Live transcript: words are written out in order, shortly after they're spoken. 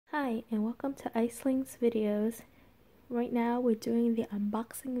Hi and welcome to Iceling's videos. Right now we're doing the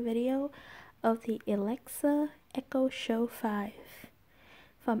unboxing video of the Alexa Echo Show 5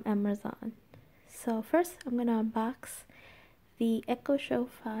 from Amazon. So first I'm going to unbox the Echo Show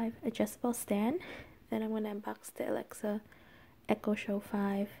 5 adjustable stand. Then I'm going to unbox the Alexa Echo Show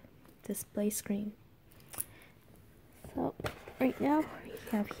 5 display screen. So right now we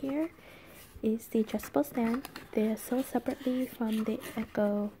have here is the adjustable stand. They are sold separately from the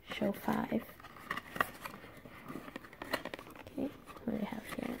Echo Show 5. Okay, what do we have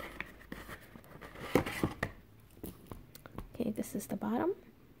here? Okay, this is the bottom.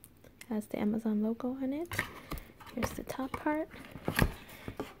 Has the Amazon logo on it. Here's the top part.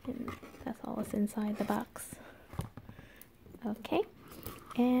 And that's all that's inside the box. Okay,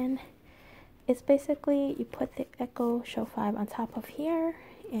 and it's basically you put the Echo Show 5 on top of here,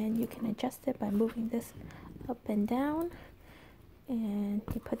 and you can adjust it by moving this up and down, and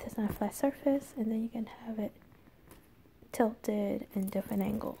you put this on a flat surface, and then you can have it tilted in different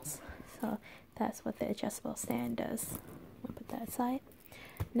angles. So that's what the adjustable stand does. I'll put that aside.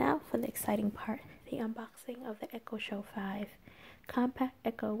 Now for the exciting part, the unboxing of the Echo Show 5 compact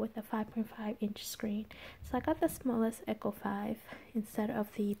Echo with a 5.5-inch screen. So I got the smallest Echo 5 instead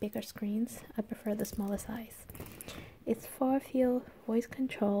of the bigger screens. I prefer the smaller size. It's far-field voice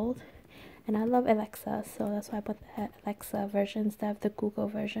controlled, and I love Alexa, so that's why I put the Alexa version instead of the Google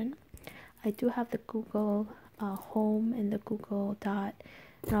version. I do have the Google Home and the Google Dot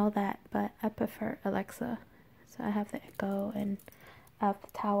and all that, but I prefer Alexa. So I have the Echo and I have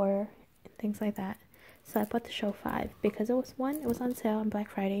the Tower and things like that. So I bought the Show 5 because it was on sale on Black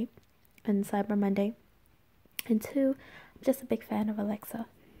Friday and Cyber Monday, and two, I'm just a big fan of Alexa.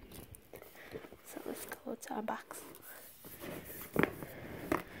 So let's go to our box.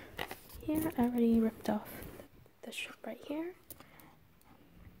 Here I already ripped off the strip right here.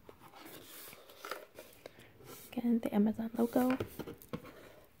 Again, the Amazon logo.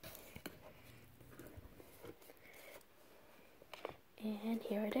 And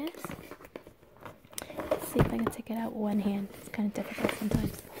here it is. Let's see if I can take it out with one hand. It's kind of difficult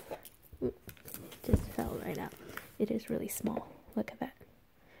sometimes. It just fell right out. It is really small. Look at that.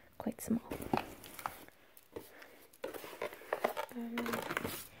 Quite small.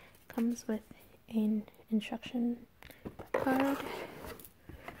 Comes with an instruction card,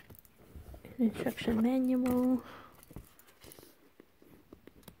 an instruction manual.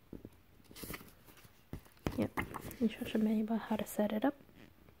 Yep, instruction manual about how to set it up.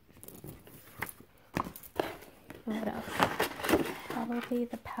 And what else? Probably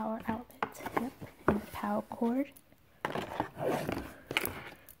the power outlet. Yep, and the power cord. There's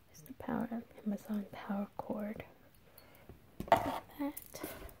the Amazon power cord. Like that.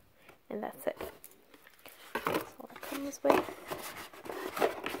 And that's it. That's all it comes with.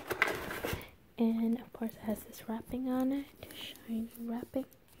 And of course it has this wrapping on it. Shiny wrapping.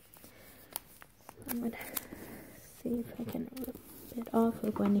 So I'm going to see if I can rip it off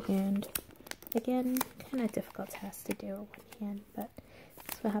with one hand. Again, kind of difficult task to do with one hand, but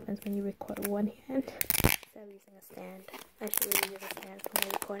that's what happens when you record with one hand instead of using a stand. I should really use a stand for my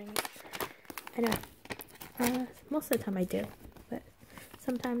recording. I know. Most of the time I do, but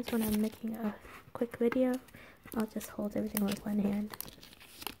sometimes when I'm making a quick video, I'll just hold everything with one hand.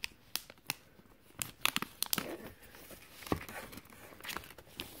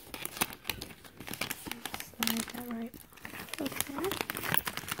 Slide that right off of there.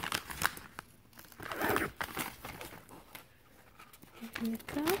 There you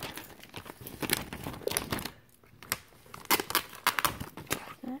go.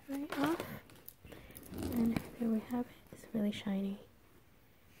 That right off. And there we have it. It's really shiny.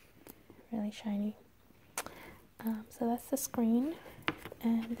 Really shiny. So that's the screen,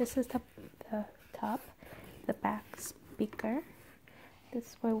 and this is the top, the back speaker. This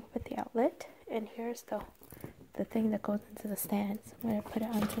is where we put the outlet, and here's the thing that goes into the stand. So I'm going to put it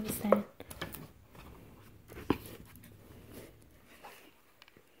onto the stand.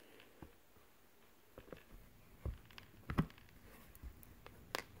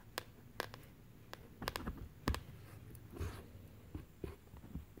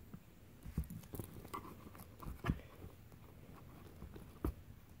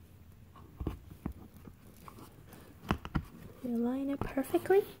 You align it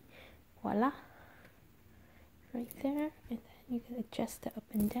perfectly, voila, right there, and then you can adjust it up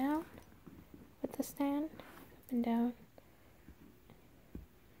and down with the stand, up and down.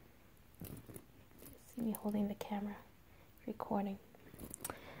 See me holding the camera, recording.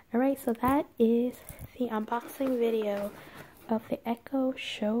 Alright, so that is the unboxing video of the Echo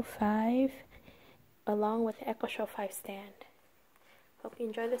Show 5 along with the Echo Show 5 stand. Hope you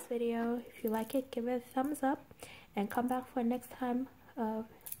enjoyed this video. If you like it, give it a thumbs up and come back for next time on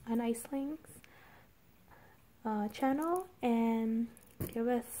Iceling's channel, and give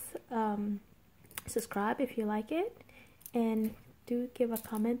us subscribe if you like it, and do give a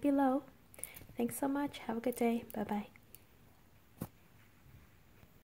comment below. Thanks so much. Have a good day. Bye bye.